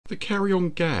The Carry On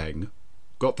gang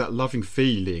got that loving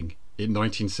feeling in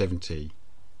 1970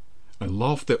 and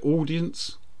laughed their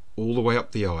audience all the way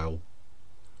up the aisle.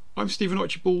 I'm Stephen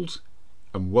Archibald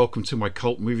and welcome to my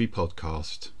Cult Movie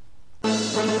Podcast.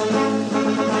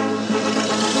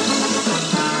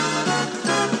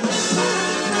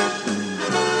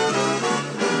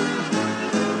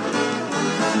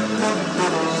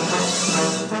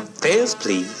 Fares,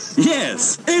 please.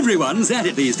 Yes, everyone's at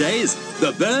it these days.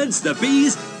 The birds, the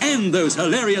bees, and those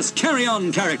hilarious Carry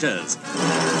On characters.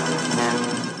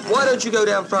 Why don't you go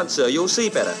down front, sir? You'll see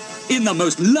better. In the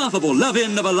most laughable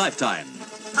love-in of a lifetime.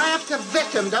 I have to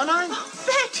vet them, don't I?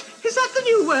 Vet? Is that the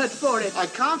new word for it? I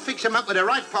can't fix them up with the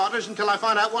right partners until I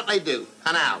find out what they do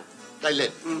and how they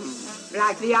live.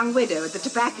 Like the young widow at the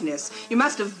tobacconist. You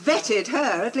must have vetted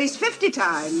her at least 50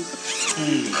 times.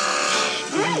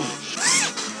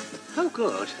 Oh,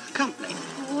 good. Company.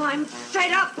 Oh, I'm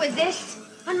fed up with this.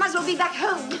 I might as well be back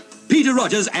home. Peter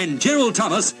Rogers and Gerald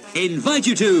Thomas invite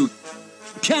you to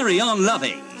Carry On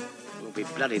Loving. We'll be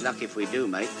bloody lucky if we do,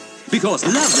 mate. Because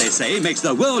love, they say, makes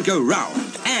the world go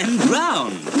round and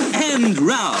round and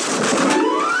round.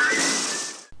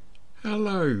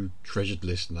 Hello, treasured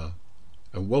listener,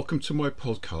 and welcome to my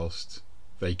podcast,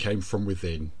 They Came From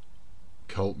Within,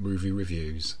 Cult Movie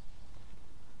Reviews.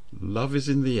 Love is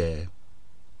in the air.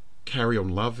 Carry On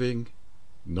Loving,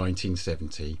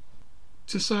 1970.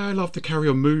 To say I love the Carry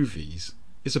On movies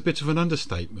is a bit of an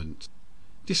understatement.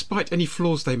 Despite any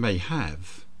flaws they may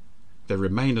have, they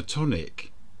remain a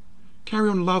tonic. Carry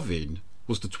On Loving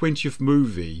was the 20th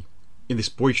movie in this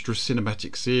boisterous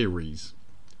cinematic series.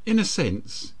 In a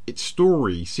sense, its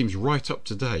story seems right up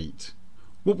to date,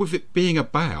 what with it being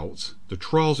about the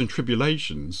trials and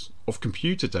tribulations of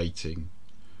computer dating.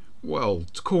 Well,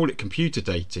 to call it computer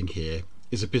dating here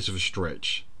is a bit of a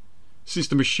stretch, since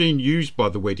the machine used by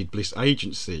the Wedded Bliss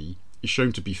agency is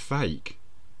shown to be fake.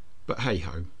 But hey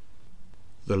ho.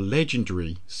 The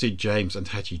legendary Sid James and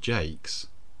Hattie Jacques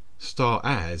star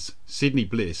as Sydney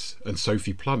Bliss and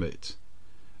Sophie Plummet,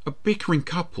 a bickering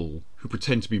couple who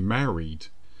pretend to be married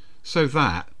so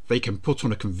that they can put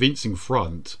on a convincing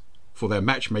front for their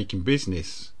matchmaking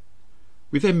business.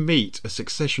 We then meet a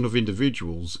succession of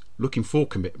individuals looking for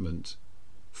commitment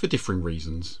for differing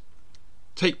reasons.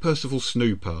 Take Percival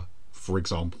Snooper, for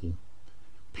example.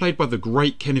 Played by the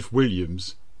great Kenneth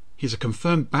Williams, he's a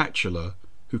confirmed bachelor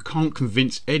who can't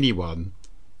convince anyone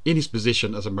in his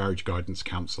position as a marriage guidance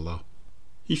counsellor.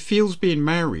 He feels being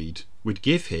married would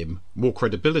give him more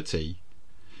credibility.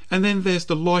 And then there's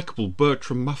the likeable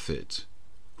Bertram Muffet,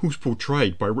 who's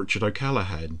portrayed by Richard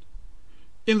O'Callaghan,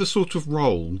 in the sort of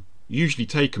role usually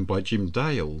taken by Jim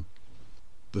Dale.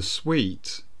 The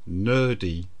sweet,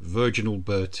 nerdy, virginal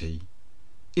Bertie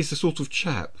is the sort of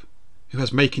chap who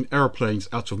has making aeroplanes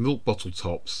out of milk bottle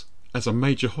tops as a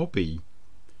major hobby.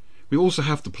 We also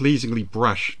have the pleasingly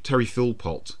brash Terry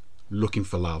Philpott looking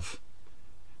for love.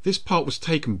 This part was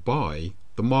taken by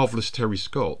the marvellous Terry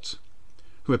Scott,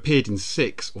 who appeared in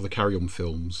 6 of the Carry On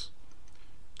films.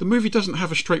 The movie doesn't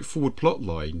have a straightforward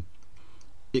plotline.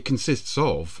 It consists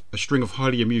of a string of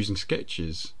highly amusing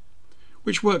sketches,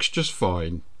 which works just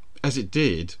fine, as it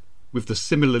did with the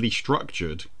similarly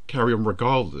structured Carry On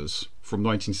Regardless from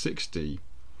 1960.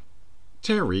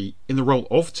 Terry, in the role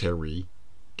of Terry,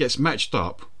 gets matched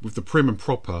up with the prim and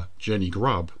proper Jenny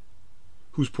Grubb,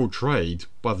 who's portrayed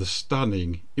by the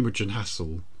stunning Imogen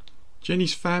Hassel.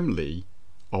 Jenny's family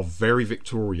are very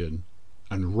Victorian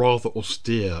and rather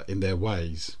austere in their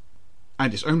ways,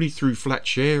 and it's only through flat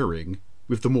sharing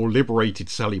with the more liberated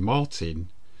Sally Martin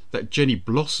that Jenny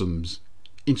blossoms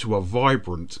into a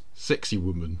vibrant, sexy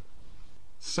woman.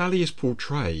 Sally is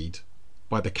portrayed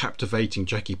by the captivating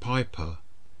Jackie Piper,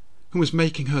 who is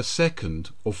making her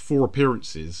second of 4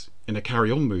 appearances in a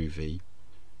Carry On movie.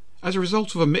 As a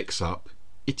result of a mix-up,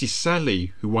 it is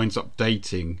Sally who winds up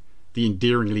dating the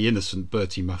endearingly innocent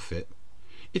Bertie Muffet.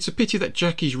 It's a pity that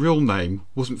Jackie's real name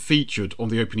wasn't featured on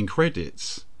the opening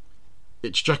credits.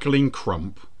 It's Jacqueline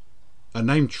Crump, a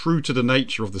name true to the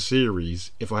nature of the series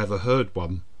if I ever heard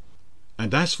one.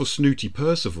 And as for Snooty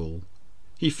Percival,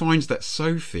 he finds that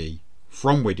Sophie,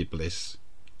 from Wedded Bliss,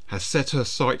 has set her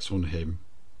sights on him.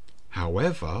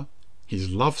 However, his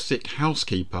lovesick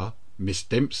housekeeper, Miss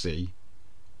Dempsey,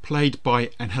 played by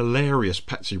an hilarious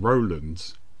Patsy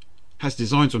Rowland, has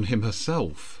designs on him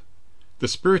herself. The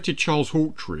spirited Charles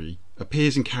Hawtrey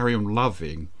appears in Carry On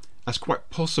Loving as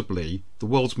quite possibly the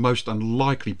world's most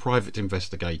unlikely private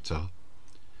investigator,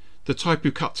 the type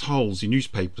who cuts holes in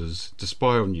newspapers to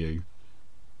spy on you.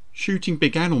 Shooting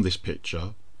began on this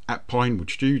picture at Pinewood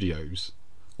Studios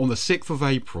on the 6th of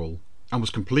April and was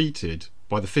completed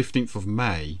by the 15th of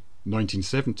May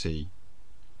 1970.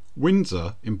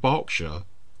 Windsor in Berkshire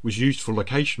was used for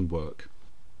location work.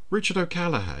 Richard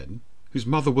O'Callaghan, whose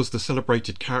mother was the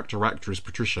celebrated character actress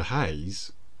Patricia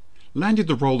Hayes, landed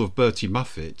the role of Bertie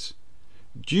Muffet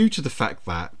due to the fact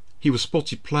that he was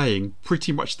spotted playing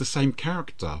pretty much the same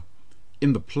character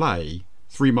in the play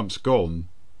 3 Months Gone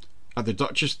at the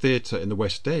Duchess Theatre in the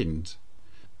West End.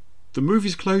 The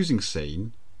movie's closing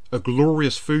scene, a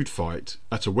glorious food fight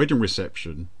at a wedding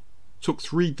reception, took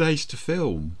 3 days to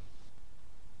film.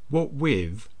 What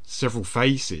with several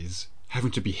faces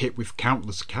having to be hit with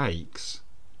countless cakes,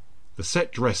 the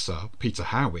set dresser, Peter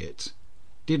Howitt,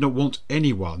 did not want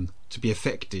anyone to be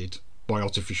affected by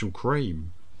artificial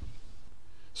cream.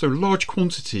 So large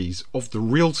quantities of the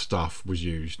real stuff was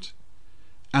used,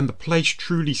 and the place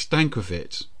truly stank of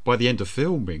it by the end of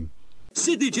filming.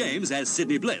 Sidney James as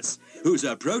Sidney Bliss, whose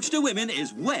approach to women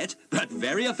is wet but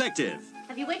very effective.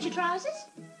 Have you wet your trousers?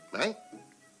 Eh?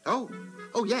 Oh,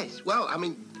 yes. Well, I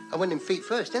mean, I went in feet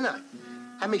first, didn't I?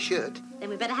 And my shirt. Then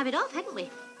we better have it off, hadn't we?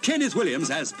 Kenneth Williams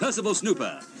as Percival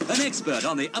Snooper, an expert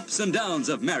on the ups and downs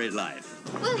of married life.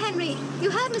 Well, Henry,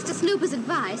 you heard Mr. Snooper's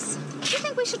advice. Do you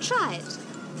think we should try it?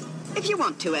 If you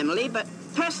want to, Emily, but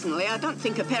personally, I don't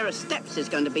think a pair of steps is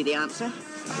going to be the answer.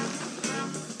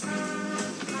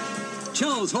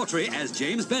 Charles Hawtrey as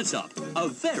James Bedsop, a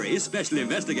very special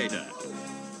investigator.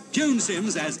 Joan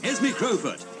Sims as Esme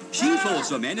Crowfoot. She falls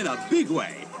for men in a big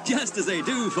way, just as they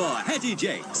do for Hattie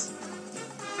Jakes.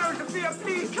 No, Sophia,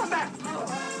 please come back.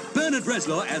 Bernard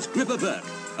Bresslaw as Gripper Burke,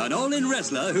 an all-in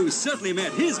wrestler who certainly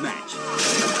met his match.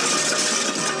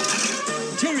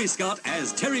 Terry Scott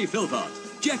as Terry Philpott.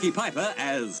 Jackie Piper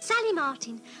as Sally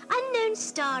Martin, unknown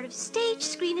star of stage,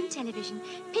 screen and television,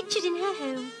 pictured in her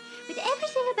home, with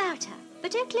everything about her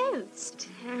but her clothes.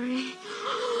 Terry.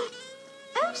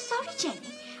 Oh, sorry,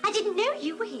 Jenny. I didn't know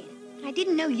you were here. I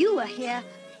didn't know you were here.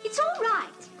 It's all right.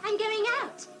 I'm going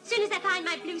out. Soon as I find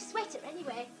my blue sweater,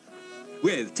 anyway.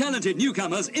 with talented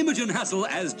newcomers Imogen Hassel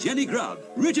as Jenny Grubb,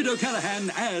 Richard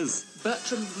O'Callaghan as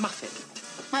Bertram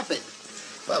Muffet.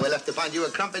 Muffet? Well, we'll have to find you a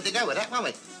crumpet to go with that, won't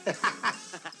we?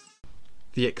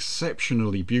 The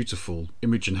exceptionally beautiful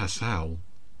Imogen Hassel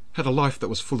had a life that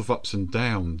was full of ups and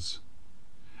downs,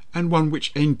 and one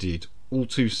which ended all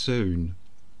too soon.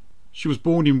 She was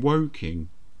born in Woking,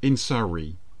 in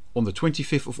Surrey, on the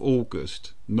 25th of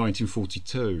August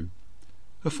 1942.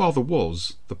 Her father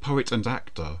was the poet and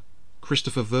actor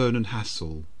Christopher Vernon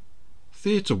Hassel.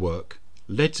 Theatre work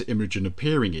led to Imogen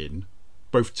appearing in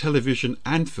both television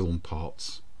and film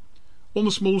parts. On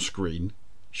the small screen,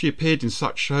 she appeared in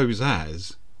such shows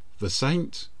as The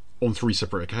Saint, on 3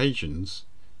 separate occasions,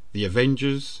 The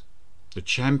Avengers, The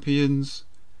Champions,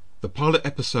 the pilot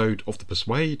episode of The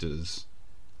Persuaders,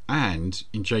 and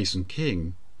in Jason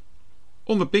King.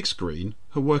 On the big screen,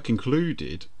 her work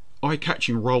included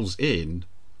eye-catching roles in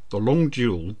The Long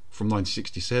Duel from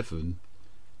 1967,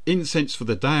 Incense for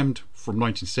the Damned from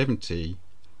 1970,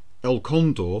 El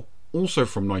Condor also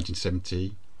from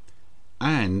 1970,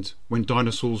 and When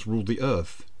Dinosaurs Ruled the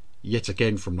Earth, yet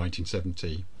again from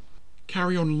 1970.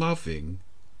 Carry On Loving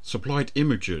supplied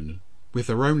Imogen with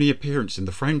her only appearance in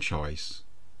the franchise.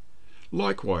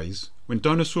 Likewise, When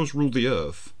Dinosaurs Ruled the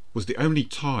Earth was the only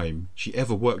time she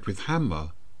ever worked with Hammer.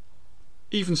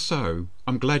 Even so,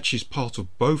 I'm glad she's part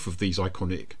of both of these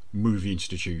iconic movie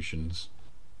institutions.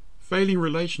 Failing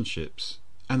relationships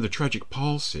and the tragic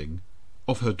passing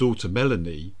of her daughter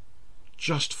Melanie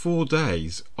just 4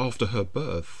 days after her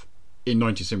birth in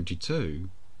 1972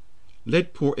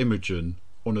 led poor Imogen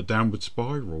on a downward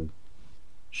spiral.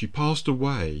 She passed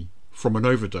away from an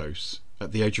overdose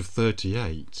at the age of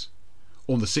 38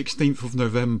 on the 16th of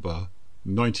November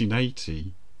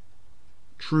 1980.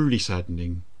 Truly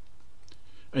saddening.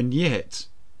 And yet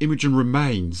Imogen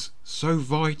remains so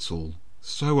vital,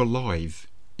 so alive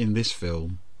in this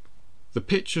film. The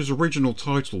picture's original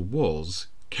title was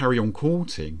Carry On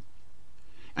Courting,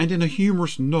 and in a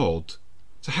humorous nod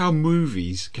to how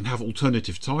movies can have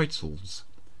alternative titles,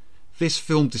 this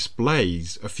film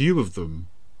displays a few of them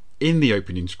in the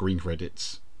opening screen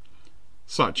credits,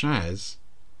 such as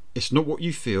It's Not What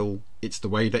You Feel, It's the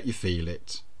Way That You Feel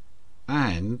It,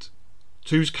 and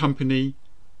Two's Company,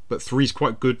 but Three's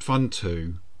Quite Good Fun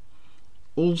Too.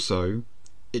 Also,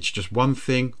 It's Just One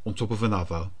Thing on Top of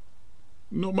Another.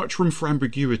 Not much room for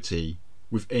ambiguity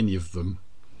with any of them.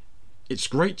 It's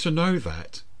great to know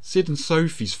that Sid and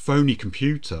Sophie's phony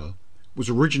computer was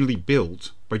originally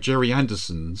built by Jerry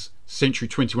Anderson's Century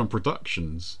 21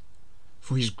 Productions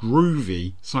for his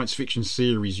groovy science fiction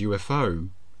series UFO.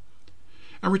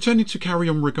 And returning to Carry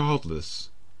On Regardless,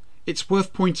 it's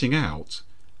worth pointing out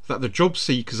that the job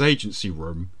seekers agency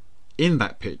room in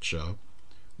that picture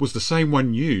was the same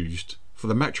one used for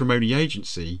the matrimony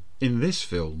agency in this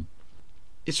film.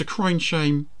 It's a crying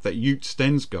shame that Ute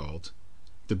Stensgaard,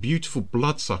 the beautiful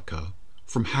bloodsucker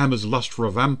from Hammer's Lust for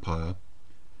a Vampire,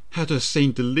 had her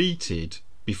scene deleted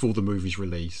before the movie's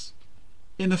release.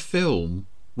 In a film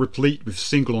replete with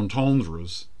single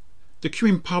entendres, the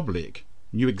queuing public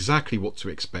knew exactly what to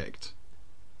expect,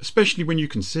 especially when you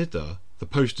consider the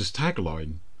poster's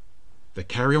tagline, "The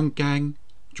Carry-On Gang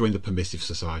join the Permissive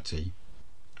Society."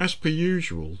 As per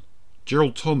usual,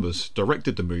 Gerald Thomas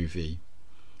directed the movie,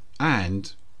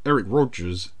 and Eric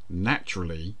Rogers,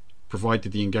 naturally,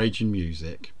 provided the engaging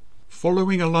music.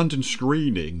 Following a London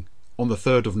screening on the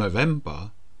 3rd of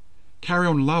November, Carry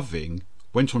On Loving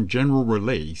went on general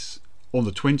release on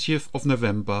the 20th of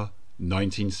November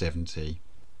 1970,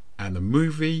 and the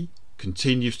movie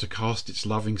continues to cast its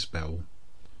loving spell.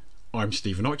 I'm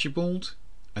Stephen Archibald,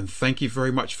 and thank you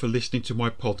very much for listening to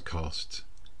my podcast,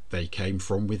 They Came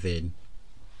From Within.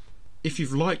 If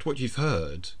you've liked what you've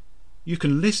heard, you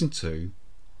can listen to,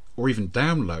 or even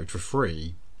download for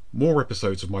free, more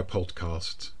episodes of my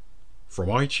podcast from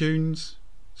iTunes,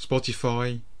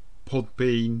 Spotify,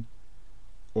 Podbean,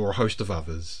 or a host of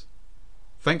others.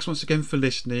 Thanks once again for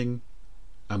listening,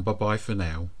 and bye bye for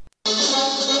now.